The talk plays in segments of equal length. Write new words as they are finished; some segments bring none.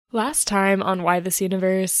Last time on Why This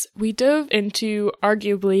Universe, we dove into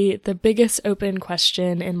arguably the biggest open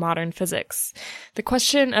question in modern physics, the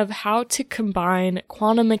question of how to combine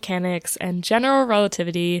quantum mechanics and general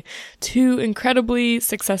relativity, two incredibly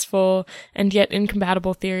successful and yet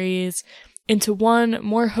incompatible theories, into one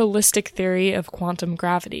more holistic theory of quantum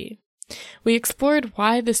gravity. We explored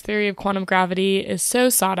why this theory of quantum gravity is so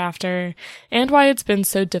sought after and why it's been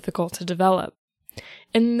so difficult to develop.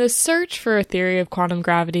 In the search for a theory of quantum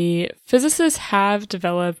gravity, physicists have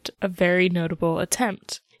developed a very notable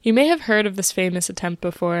attempt. You may have heard of this famous attempt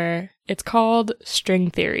before. It's called string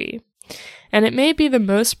theory, and it may be the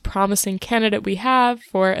most promising candidate we have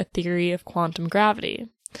for a theory of quantum gravity.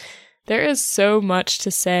 There is so much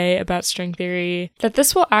to say about string theory that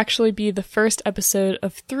this will actually be the first episode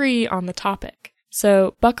of 3 on the topic.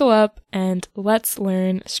 So buckle up and let's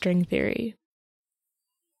learn string theory.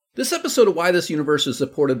 This episode of Why This Universe is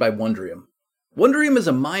supported by Wondrium. Wondrium is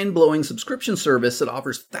a mind-blowing subscription service that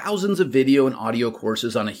offers thousands of video and audio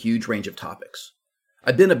courses on a huge range of topics.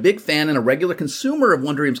 I've been a big fan and a regular consumer of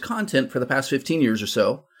Wondrium's content for the past 15 years or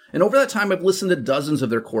so, and over that time I've listened to dozens of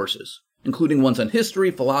their courses, including ones on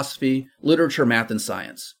history, philosophy, literature, math, and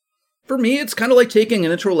science. For me, it's kind of like taking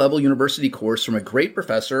an intro-level university course from a great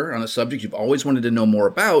professor on a subject you've always wanted to know more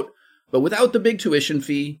about, but without the big tuition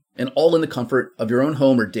fee, and all in the comfort of your own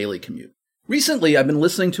home or daily commute. Recently, I've been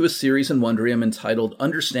listening to a series in Wondrium entitled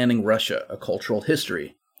Understanding Russia, A Cultural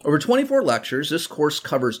History. Over 24 lectures, this course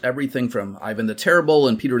covers everything from Ivan the Terrible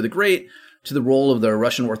and Peter the Great to the role of the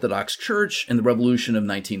Russian Orthodox Church in the Revolution of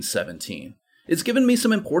 1917. It's given me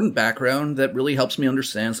some important background that really helps me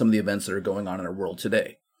understand some of the events that are going on in our world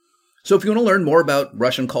today. So if you want to learn more about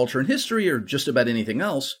Russian culture and history or just about anything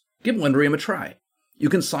else, give Wondrium a try. You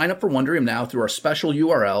can sign up for Wondrium now through our special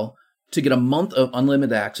URL to get a month of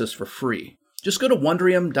unlimited access for free. Just go to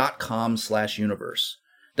wondrium.com/universe.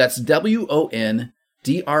 That's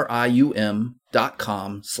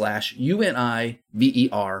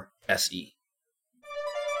wondrium.com/universe.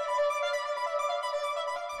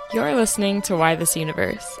 You're listening to Why This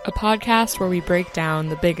Universe, a podcast where we break down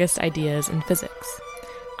the biggest ideas in physics.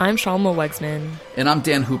 I'm Shalma Wegsman. And I'm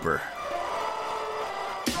Dan Hooper.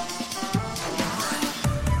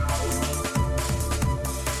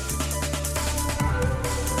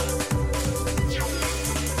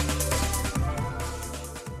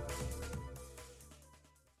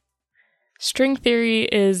 String theory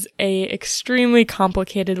is an extremely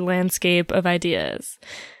complicated landscape of ideas,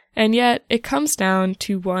 and yet it comes down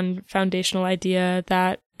to one foundational idea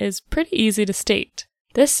that is pretty easy to state.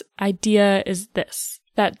 This idea is this: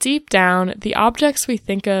 that deep down, the objects we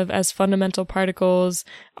think of as fundamental particles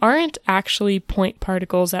aren't actually point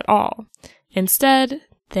particles at all. Instead,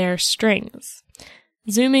 they're strings.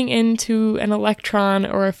 Zooming into an electron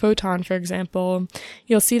or a photon, for example,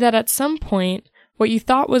 you'll see that at some point, what you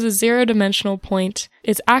thought was a zero-dimensional point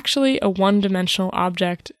is actually a one-dimensional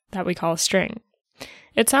object that we call a string.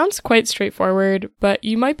 It sounds quite straightforward, but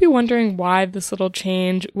you might be wondering why this little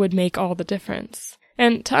change would make all the difference.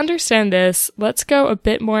 And to understand this, let's go a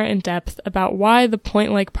bit more in depth about why the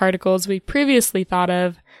point-like particles we previously thought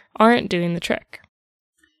of aren't doing the trick.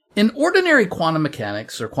 In ordinary quantum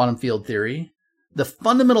mechanics, or quantum field theory, the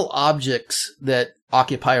fundamental objects that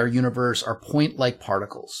occupy our universe are point-like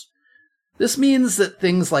particles. This means that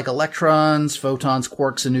things like electrons, photons,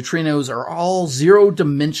 quarks, and neutrinos are all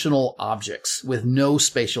zero-dimensional objects with no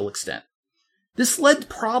spatial extent. This led to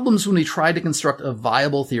problems when we tried to construct a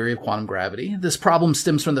viable theory of quantum gravity. This problem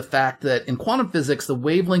stems from the fact that in quantum physics, the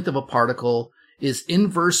wavelength of a particle is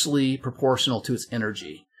inversely proportional to its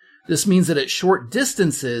energy. This means that at short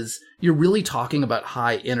distances, you're really talking about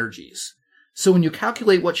high energies. So when you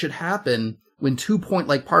calculate what should happen when two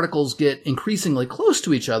point-like particles get increasingly close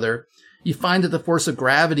to each other, you find that the force of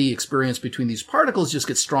gravity experienced between these particles just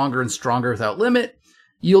gets stronger and stronger without limit,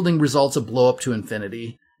 yielding results of blow up to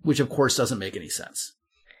infinity, which of course doesn't make any sense.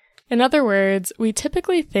 In other words, we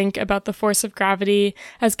typically think about the force of gravity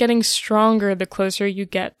as getting stronger the closer you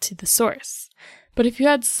get to the source. But if you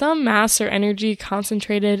had some mass or energy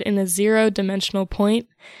concentrated in a zero-dimensional point,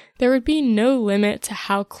 there would be no limit to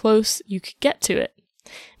how close you could get to it.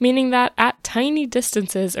 Meaning that at tiny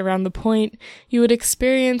distances around the point, you would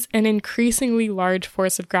experience an increasingly large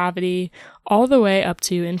force of gravity all the way up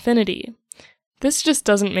to infinity. This just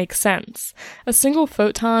doesn't make sense. A single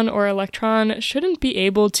photon or electron shouldn't be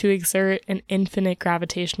able to exert an infinite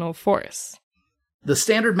gravitational force. The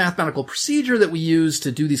standard mathematical procedure that we use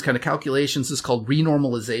to do these kind of calculations is called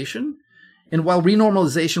renormalization. And while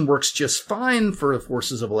renormalization works just fine for the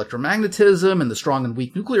forces of electromagnetism and the strong and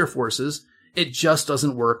weak nuclear forces, it just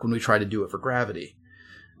doesn't work when we try to do it for gravity.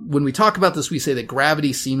 when we talk about this, we say that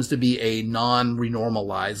gravity seems to be a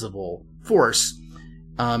non-renormalizable force,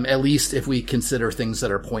 at least if we consider things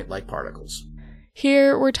that are point-like particles.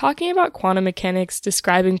 Here, we're talking about quantum mechanics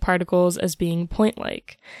describing particles as being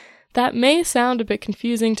point-like. That may sound a bit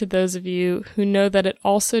confusing to those of you who know that it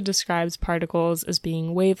also describes particles as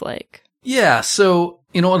being wave-like. Yeah, so,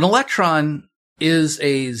 an electron is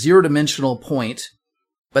a zero-dimensional point,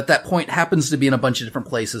 but that point happens to be in a bunch of different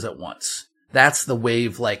places at once. That's the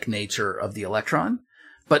wave-like nature of the electron.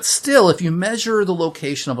 But still, if you measure the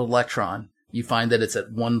location of an electron, you find that it's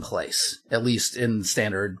at one place, at least in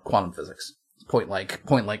standard quantum physics. Point-like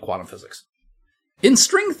quantum physics. In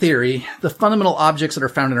string theory, the fundamental objects that are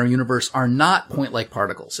found in our universe are not point-like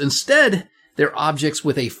particles. Instead, they're objects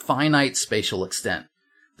with a finite spatial extent.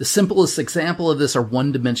 The simplest example of this are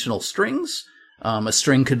one-dimensional strings. A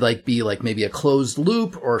string could be maybe a closed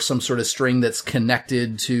loop or some sort of string that's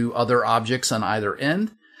connected to other objects on either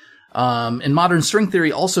end. And modern string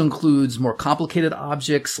theory also includes more complicated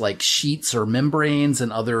objects like sheets or membranes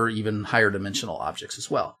and other even higher dimensional objects as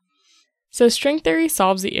well. So string theory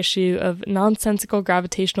solves the issue of nonsensical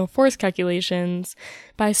gravitational force calculations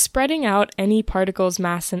by spreading out any particle's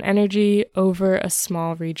mass and energy over a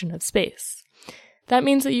small region of space. That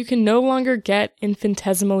means that you can no longer get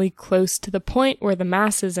infinitesimally close to the point where the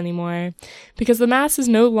mass is anymore, because the mass is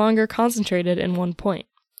no longer concentrated in one point.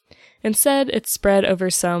 Instead, it's spread over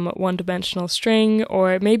some one-dimensional string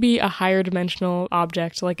or maybe a higher dimensional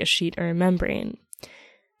object like a sheet or a membrane.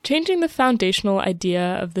 Changing the foundational idea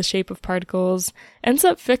of the shape of particles ends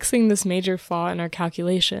up fixing this major flaw in our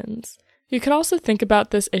calculations. You could also think about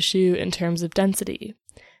this issue in terms of density.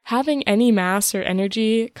 Having any mass or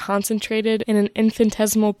energy concentrated in an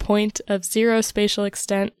infinitesimal point of zero spatial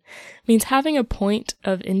extent means having a point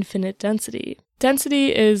of infinite density.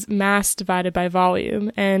 Density is mass divided by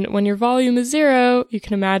volume, and when your volume is zero, you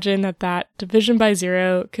can imagine that division by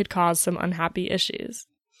zero could cause some unhappy issues.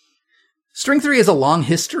 String theory has a long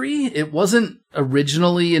history. It wasn't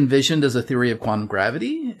originally envisioned as a theory of quantum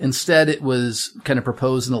gravity. Instead, it was kind of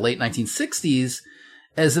proposed in the late 1960s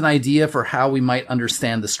as an idea for how we might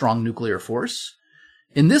understand the strong nuclear force.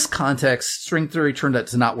 In this context, string theory turned out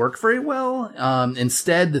to not work very well.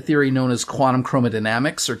 Instead, the theory known as quantum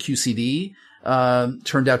chromodynamics, or QCD,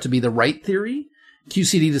 turned out to be the right theory.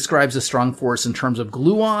 QCD describes a strong force in terms of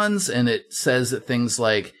gluons, and it says that things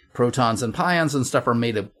like protons and pions and stuff are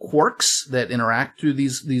made of quarks that interact through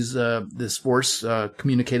this force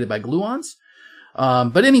communicated by gluons.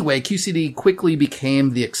 But anyway, QCD quickly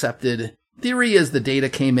became the accepted theory as the data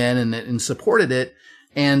came in and supported it.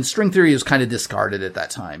 And string theory was kind of discarded at that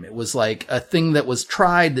time. It was like a thing that was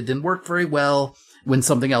tried that didn't work very well when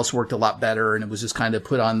something else worked a lot better. And it was just kind of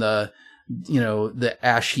put on the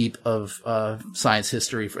ash heap of science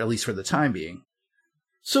history, at least for the time being.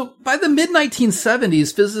 So by the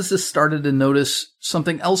mid-1970s, physicists started to notice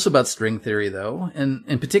something else about string theory, though. And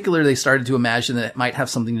in particular, they started to imagine that it might have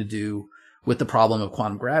something to do with the problem of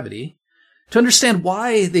quantum gravity. To understand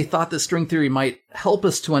why they thought that string theory might help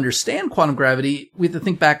us to understand quantum gravity, we have to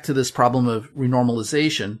think back to this problem of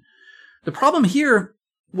renormalization. The problem here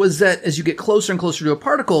was that as you get closer and closer to a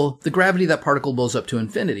particle, the gravity of that particle blows up to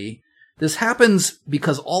infinity. This happens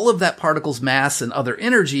because all of that particle's mass and other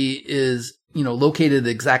energy is located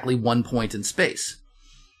at exactly one point in space.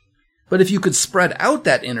 But if you could spread out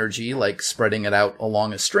that energy, like spreading it out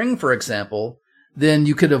along a string, for example, then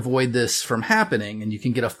you could avoid this from happening and you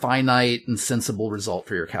can get a finite and sensible result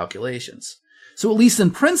for your calculations. So at least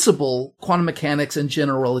in principle, quantum mechanics and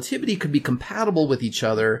general relativity could be compatible with each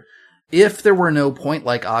other if there were no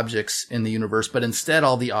point-like objects in the universe, but instead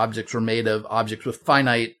all the objects were made of objects with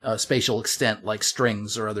finite spatial extent like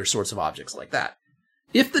strings or other sorts of objects like that.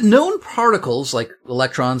 If the known particles, like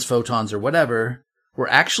electrons, photons, or whatever, were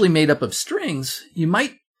actually made up of strings, you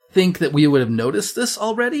might think that we would have noticed this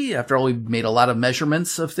already. After all, we've made a lot of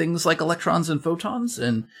measurements of things like electrons and photons,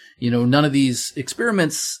 and, none of these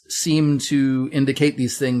experiments seem to indicate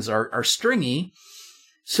these things are stringy.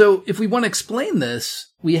 So if we want to explain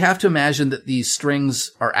this, we have to imagine that these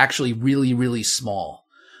strings are actually really, really small.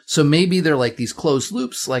 So maybe they're like these closed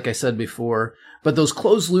loops, like I said before, but those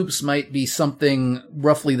closed loops might be something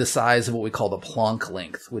roughly the size of what we call the Planck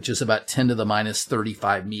length, which is about 10 to the minus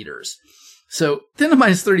 35 meters. So 10 to the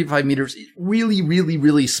minus 35 meters is really, really,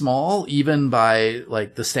 really small, even by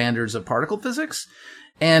the standards of particle physics.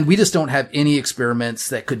 And we just don't have any experiments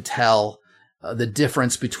that could tell the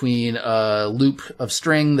difference between a loop of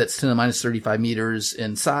string that's 10 to the minus 35 meters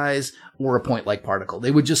in size or a point-like particle.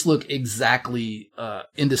 They would just look exactly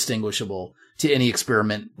indistinguishable to any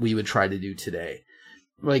experiment we would try to do today.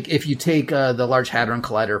 Like if you take the Large Hadron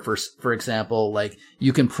Collider, for example, like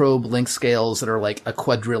you can probe length scales that are like a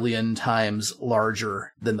quadrillion times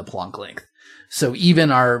larger than the Planck length. So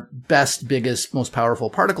even our best, biggest, most powerful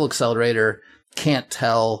particle accelerator can't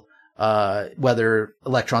tell whether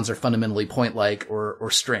electrons are fundamentally point-like or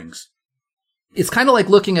strings. It's kind of like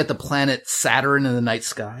looking at the planet Saturn in the night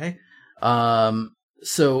sky.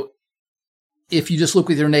 So if you just look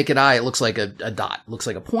with your naked eye, it looks like a dot, it looks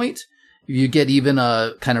like a point. If you get even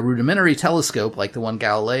a kind of rudimentary telescope like the one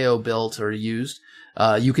Galileo built or used,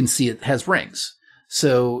 you can see it has rings.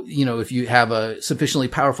 So, if you have a sufficiently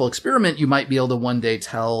powerful experiment, you might be able to one day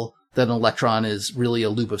tell that an electron is really a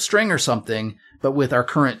loop of string or something. But with our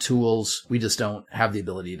current tools, we just don't have the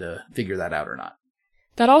ability to figure that out or not.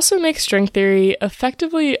 That also makes string theory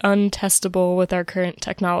effectively untestable with our current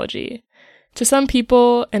technology. To some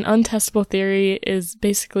people, an untestable theory is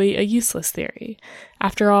basically a useless theory.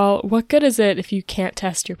 After all, what good is it if you can't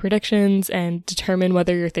test your predictions and determine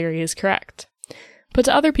whether your theory is correct? But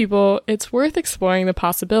to other people, it's worth exploring the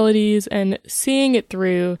possibilities and seeing it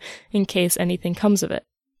through in case anything comes of it.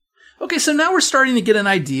 Okay, so now we're starting to get an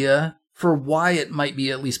idea for why it might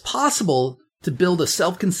be at least possible to build a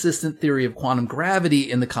self-consistent theory of quantum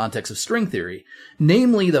gravity in the context of string theory.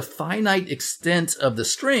 Namely, the finite extent of the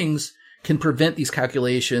strings can prevent these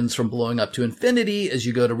calculations from blowing up to infinity as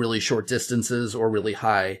you go to really short distances or really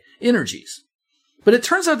high energies. But it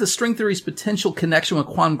turns out that string theory's potential connection with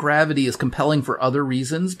quantum gravity is compelling for other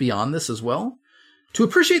reasons beyond this as well. To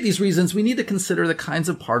appreciate these reasons, we need to consider the kinds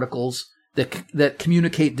of particles that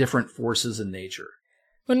communicate different forces in nature.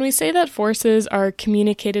 When we say that forces are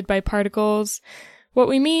communicated by particles, what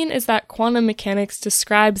we mean is that quantum mechanics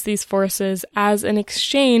describes these forces as an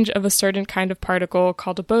exchange of a certain kind of particle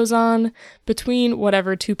called a boson between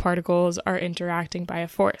whatever two particles are interacting by a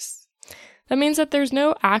force. That means that there's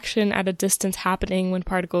no action at a distance happening when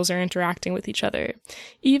particles are interacting with each other,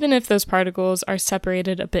 even if those particles are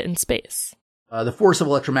separated a bit in space. The force of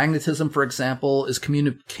electromagnetism, for example, is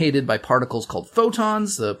communicated by particles called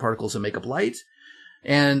photons, the particles that make up light.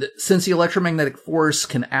 And since the electromagnetic force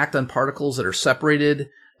can act on particles that are separated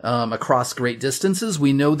across great distances,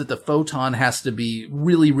 we know that the photon has to be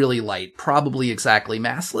really, really light, probably exactly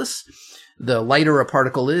massless. The lighter a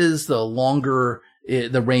particle is, the longer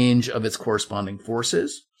the range of its corresponding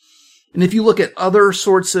forces. And if you look at other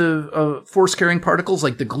sorts of force-carrying particles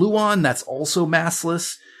like the gluon, that's also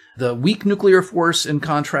massless. The weak nuclear force, in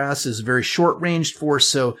contrast, is a very short-ranged force,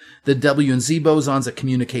 so the W and Z bosons that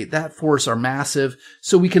communicate that force are massive.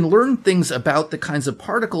 So we can learn things about the kinds of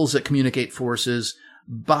particles that communicate forces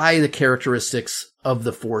by the characteristics of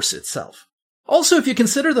the force itself. Also, if you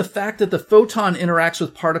consider the fact that the photon interacts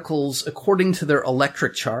with particles according to their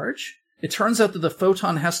electric charge, it turns out that the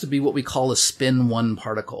photon has to be what we call a spin 1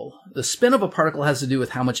 particle. The spin of a particle has to do with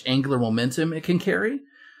how much angular momentum it can carry.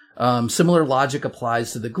 Similar logic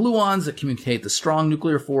applies to the gluons that communicate the strong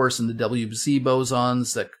nuclear force and the WZ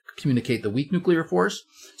bosons that communicate the weak nuclear force.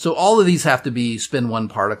 So all of these have to be spin 1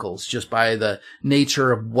 particles just by the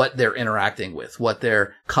nature of what they're interacting with, what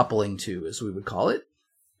they're coupling to, as we would call it.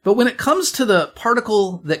 But when it comes to the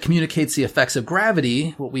particle that communicates the effects of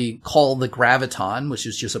gravity, what we call the graviton, which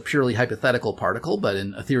is just a purely hypothetical particle, but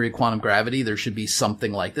in a theory of quantum gravity, there should be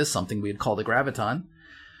something like this, something we'd call the graviton.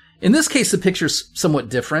 In this case, the picture's somewhat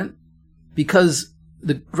different because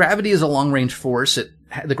the gravity is a long-range force.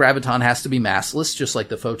 The graviton has to be massless, just like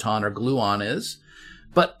the photon or gluon is.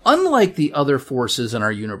 But unlike the other forces in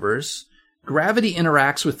our universe, gravity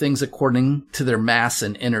interacts with things according to their mass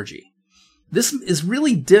and energy. This is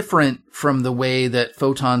really different from the way that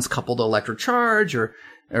photons couple to electric charge or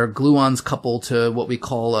gluons couple to what we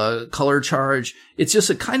call a color charge. It's just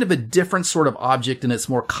a kind of a different sort of object and it's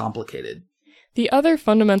more complicated. The other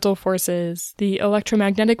fundamental forces, the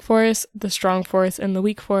electromagnetic force, the strong force, and the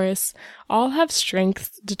weak force, all have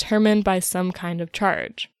strengths determined by some kind of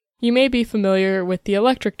charge. You may be familiar with the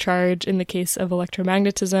electric charge in the case of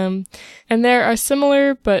electromagnetism, and there are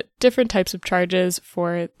similar but different types of charges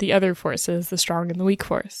for the other forces, the strong and the weak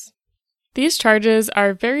force. These charges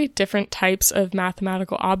are very different types of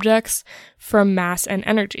mathematical objects from mass and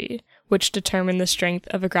energy, which determine the strength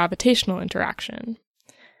of a gravitational interaction.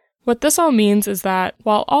 What this all means is that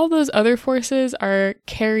while all those other forces are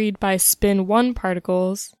carried by spin 1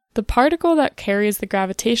 particles, the particle that carries the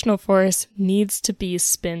gravitational force needs to be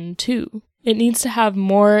spin 2. It needs to have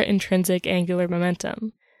more intrinsic angular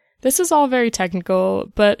momentum. This is all very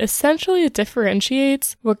technical, but essentially it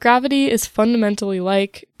differentiates what gravity is fundamentally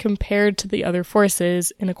like compared to the other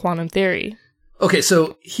forces in a quantum theory. Okay,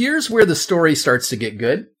 so here's where the story starts to get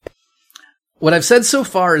good. What I've said so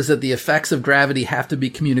far is that the effects of gravity have to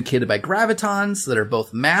be communicated by gravitons that are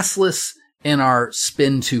both massless and are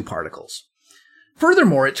spin 2 particles.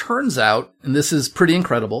 Furthermore, it turns out, and this is pretty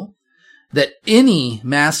incredible, that any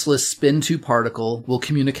massless spin 2 particle will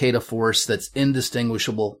communicate a force that's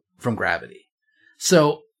indistinguishable from gravity.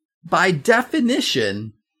 So, by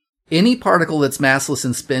definition, any particle that's massless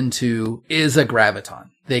and spin 2 is a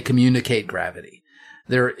graviton. They communicate gravity.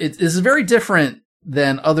 It is very different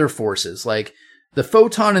than other forces. Like the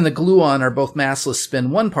photon and the gluon are both massless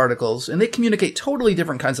spin 1 particles, and they communicate totally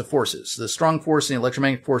different kinds of forces. The strong force and the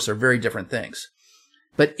electromagnetic force are very different things.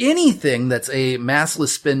 But anything that's a massless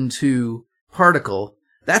spin 2 particle,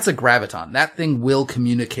 that's a graviton. That thing will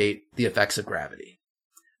communicate the effects of gravity.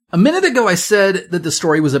 A minute ago, I said that the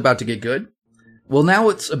story was about to get good. Well, now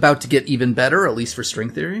it's about to get even better, at least for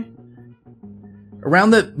string theory.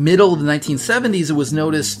 Around the middle of the 1970s, it was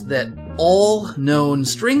noticed that all known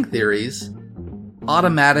string theories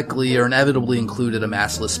automatically or inevitably included a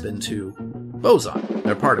massless spin 2 boson,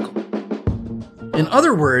 or particle. In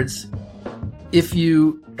other words, if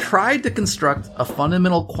you tried to construct a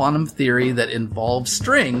fundamental quantum theory that involves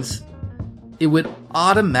strings, it would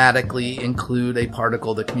automatically include a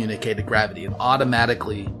particle that communicated gravity and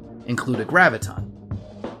automatically include a graviton.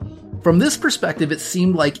 From this perspective, it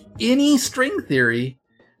seemed like any string theory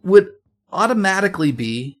would automatically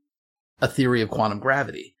be a theory of quantum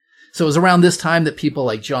gravity. So it was around this time that people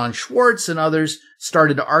like John Schwartz and others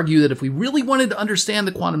started to argue that if we really wanted to understand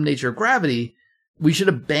the quantum nature of gravity, we should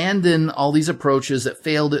abandon all these approaches that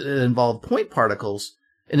failed to involve point particles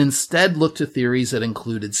and instead look to theories that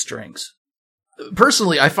included strings.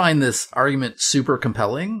 Personally, I find this argument super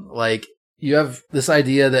compelling. Like, you have this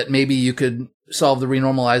idea that maybe you could solve the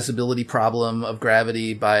renormalizability problem of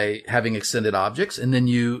gravity by having extended objects, and then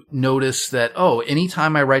you notice that,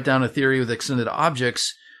 anytime I write down a theory with extended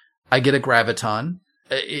objects, I get a graviton.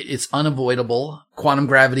 It's unavoidable. Quantum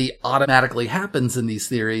gravity automatically happens in these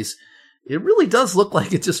theories. It really does look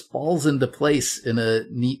like it just falls into place in a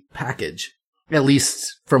neat package, at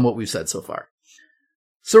least from what we've said so far.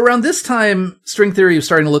 So around this time, string theory was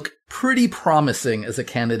starting to look pretty promising as a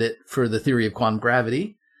candidate for the theory of quantum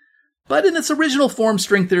gravity. But in its original form,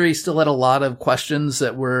 string theory still had a lot of questions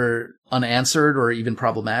that were unanswered or even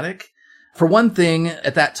problematic. For one thing,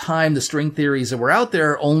 at that time, the string theories that were out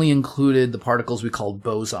there only included the particles we called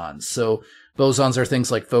bosons. So bosons are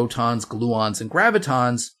things like photons, gluons, and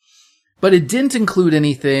gravitons. But it didn't include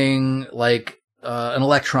anything like an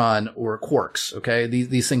electron or quarks, okay?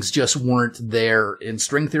 These things just weren't there in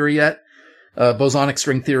string theory yet. Bosonic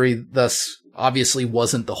string theory, thus, obviously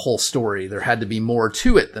wasn't the whole story. There had to be more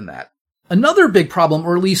to it than that. Another big problem,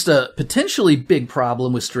 or at least a potentially big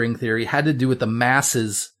problem with string theory, had to do with the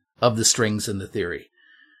masses of the strings in the theory.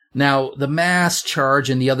 Now, the mass, charge,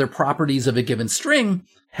 and the other properties of a given string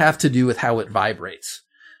have to do with how it vibrates.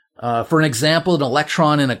 For an example, an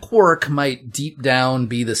electron and a quark might deep down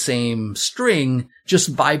be the same string, just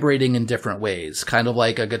vibrating in different ways. Kind of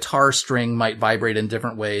like a guitar string might vibrate in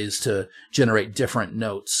different ways to generate different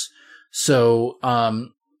notes. So,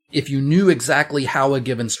 if you knew exactly how a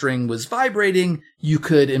given string was vibrating, you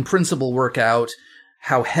could, in principle, work out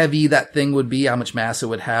how heavy that thing would be, how much mass it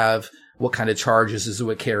would have, what kind of charges it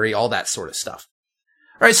would carry, all that sort of stuff.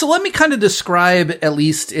 All right, so let me kind of describe, at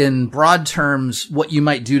least in broad terms, what you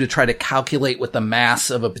might do to try to calculate what the mass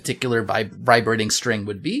of a particular vibrating string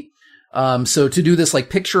would be. So to do this, like,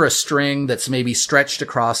 picture a string that's maybe stretched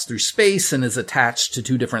across through space and is attached to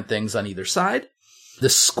two different things on either side. The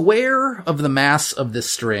square of the mass of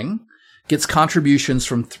this string gets contributions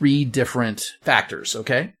from three different factors,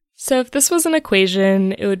 okay? So if this was an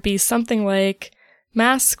equation, it would be something like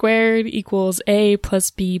mass squared equals A plus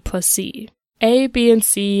B plus C. A, B, and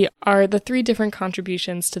C are the three different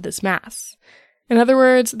contributions to this mass. In other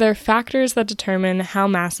words, they're factors that determine how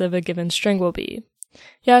massive a given string will be.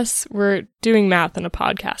 Yes, we're doing math in a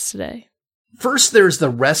podcast today. First, there's the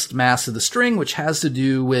rest mass of the string, which has to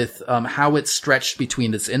do with how it's stretched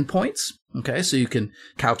between its endpoints. Okay, so you can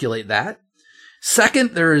calculate that.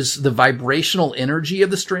 Second, there's the vibrational energy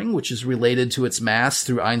of the string, which is related to its mass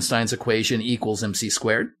through Einstein's equation equals mc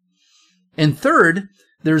squared. And third,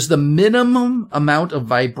 there's the minimum amount of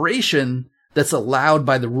vibration that's allowed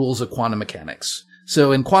by the rules of quantum mechanics.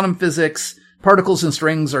 So in quantum physics, particles and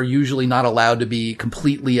strings are usually not allowed to be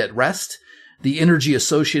completely at rest. The energy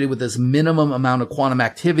associated with this minimum amount of quantum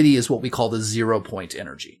activity is what we call the 0 point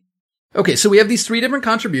energy. Okay, so we have these three different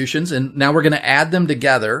contributions, and now we're going to add them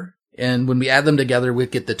together. And when we add them together, we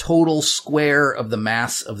get the total square of the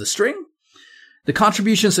mass of the string. The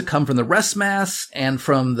contributions that come from the rest mass and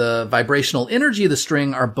from the vibrational energy of the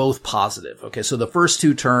string are both positive. Okay, so the first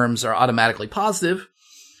two terms are automatically positive.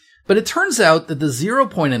 But it turns out that the 0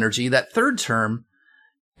 point energy, that third term,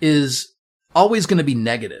 is always going to be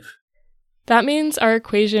negative. That means our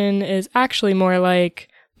equation is actually more like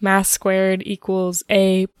mass squared equals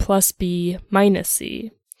A plus B minus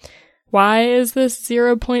C. Why is this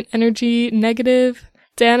 0 point energy negative?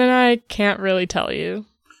 Dan and I can't really tell you.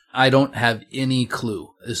 I don't have any clue.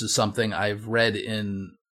 This is something I've read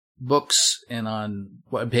in books and on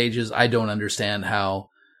web pages. I don't understand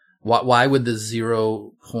why would the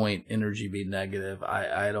 0 point energy be negative?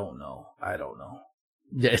 I don't know.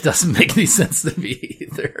 Yeah, it doesn't make any sense to me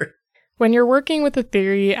either. When you're working with a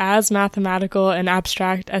theory as mathematical and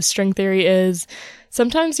abstract as string theory is,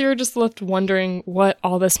 sometimes you're just left wondering what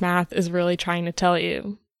all this math is really trying to tell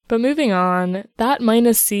you. But moving on, that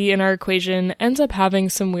minus C in our equation ends up having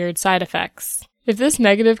some weird side effects. If this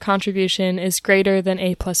negative contribution is greater than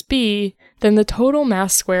A plus B, then the total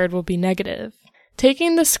mass squared will be negative.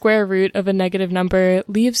 Taking the square root of a negative number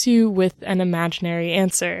leaves you with an imaginary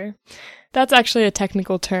answer. That's actually a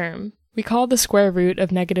technical term. We call the square root of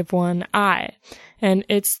 -1 I, and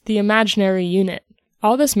it's the imaginary unit.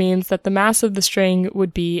 All this means that the mass of the string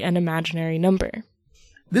would be an imaginary number.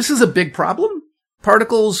 This is a big problem.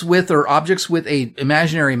 Particles with or objects with a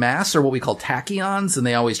imaginary mass are what we call tachyons, and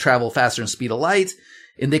they always travel faster than the speed of light.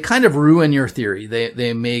 And they kind of ruin your theory.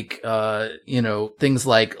 They make, things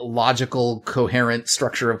like logical, coherent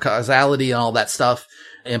structure of causality and all that stuff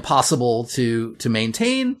impossible to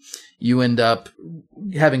maintain. You end up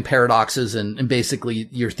having paradoxes and basically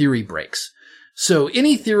your theory breaks. So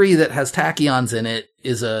any theory that has tachyons in it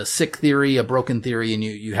is a sick theory, a broken theory, and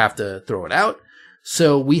you have to throw it out.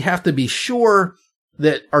 So we have to be sure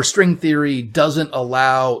that our string theory doesn't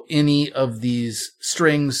allow any of these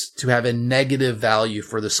strings to have a negative value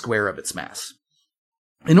for the square of its mass.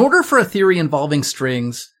 In order for a theory involving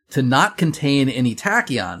strings to not contain any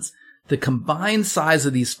tachyons, the combined size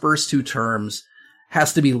of these first two terms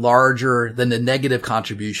has to be larger than the negative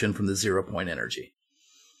contribution from the 0 point energy.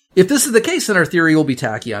 If this is the case, then our theory will be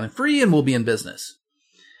tachyon-free and we'll be in business.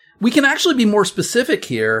 We can actually be more specific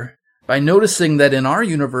here by noticing that in our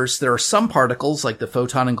universe, there are some particles like the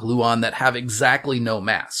photon and gluon that have exactly no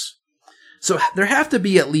mass. So there have to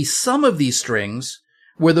be at least some of these strings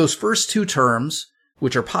where those first two terms,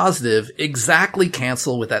 which are positive, exactly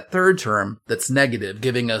cancel with that third term that's negative,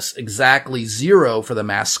 giving us exactly 0 for the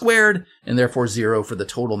mass squared and therefore 0 for the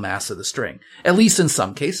total mass of the string, at least in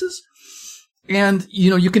some cases. And,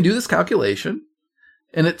 you can do this calculation.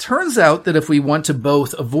 And it turns out that if we want to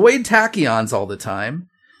both avoid tachyons all the time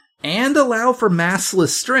and allow for massless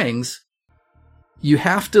strings, you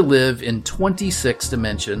have to live in 26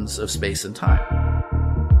 dimensions of space and time.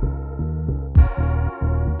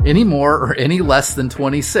 Any more or any less than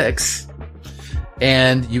 26,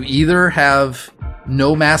 and you either have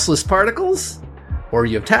no massless particles or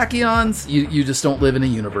you have tachyons, you just don't live in a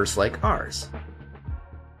universe like ours.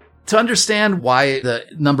 To understand why the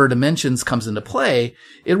number of dimensions comes into play,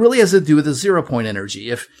 it really has to do with the 0 point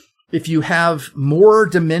energy. If you have more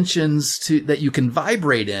dimensions that you can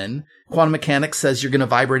vibrate in, quantum mechanics says you're going to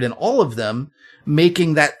vibrate in all of them,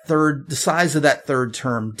 making the size of that third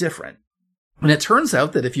term different. And it turns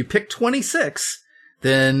out that if you pick 26,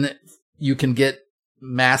 then you can get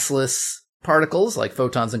massless particles like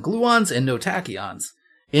photons and gluons and no tachyons.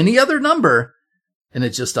 Any other number, and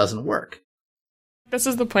it just doesn't work. This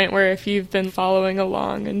is the point where if you've been following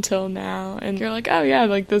along until now and you're like, oh yeah,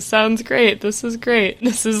 like this sounds great. This is great.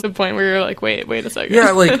 This is the point where you're like, wait a second.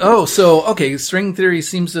 Yeah, string theory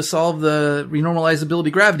seems to solve the renormalizability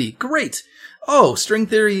gravity. Great. Oh, string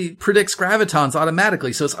theory predicts gravitons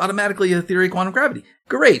automatically, so it's automatically a theory of quantum gravity.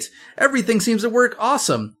 Great. Everything seems to work.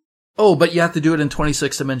 Awesome. Oh, but you have to do it in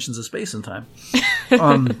 26 dimensions of space and time.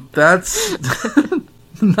 That's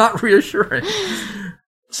not reassuring.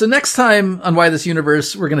 So next time on Why This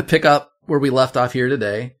Universe, we're going to pick up where we left off here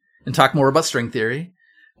today and talk more about string theory.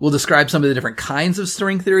 We'll describe some of the different kinds of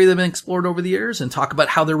string theory that have been explored over the years and talk about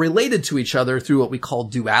how they're related to each other through what we call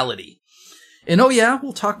duality. And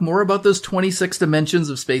we'll talk more about those 26 dimensions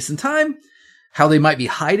of space and time, how they might be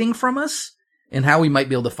hiding from us, and how we might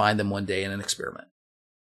be able to find them one day in an experiment.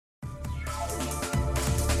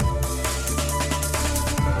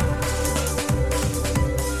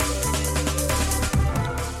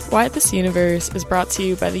 Why This Universe is brought to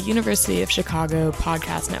you by the University of Chicago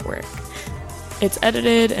Podcast Network. It's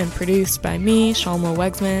edited and produced by me, Shalma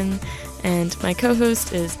Wegsman, and my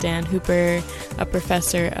co-host is Dan Hooper, a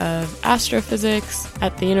professor of astrophysics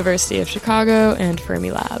at the University of Chicago and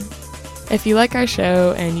Fermilab. If you like our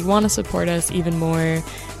show and you want to support us even more,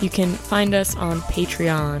 you can find us on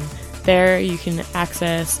Patreon. There you can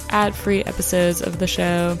access ad-free episodes of the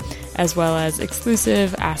show, as well as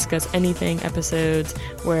exclusive Ask Us Anything episodes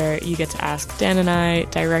where you get to ask Dan and I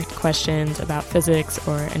direct questions about physics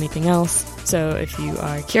or anything else. So if you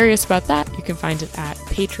are curious about that, you can find it at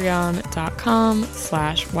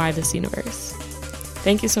patreon.com/whythisuniverse.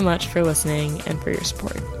 Thank you so much for listening and for your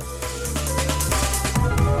support.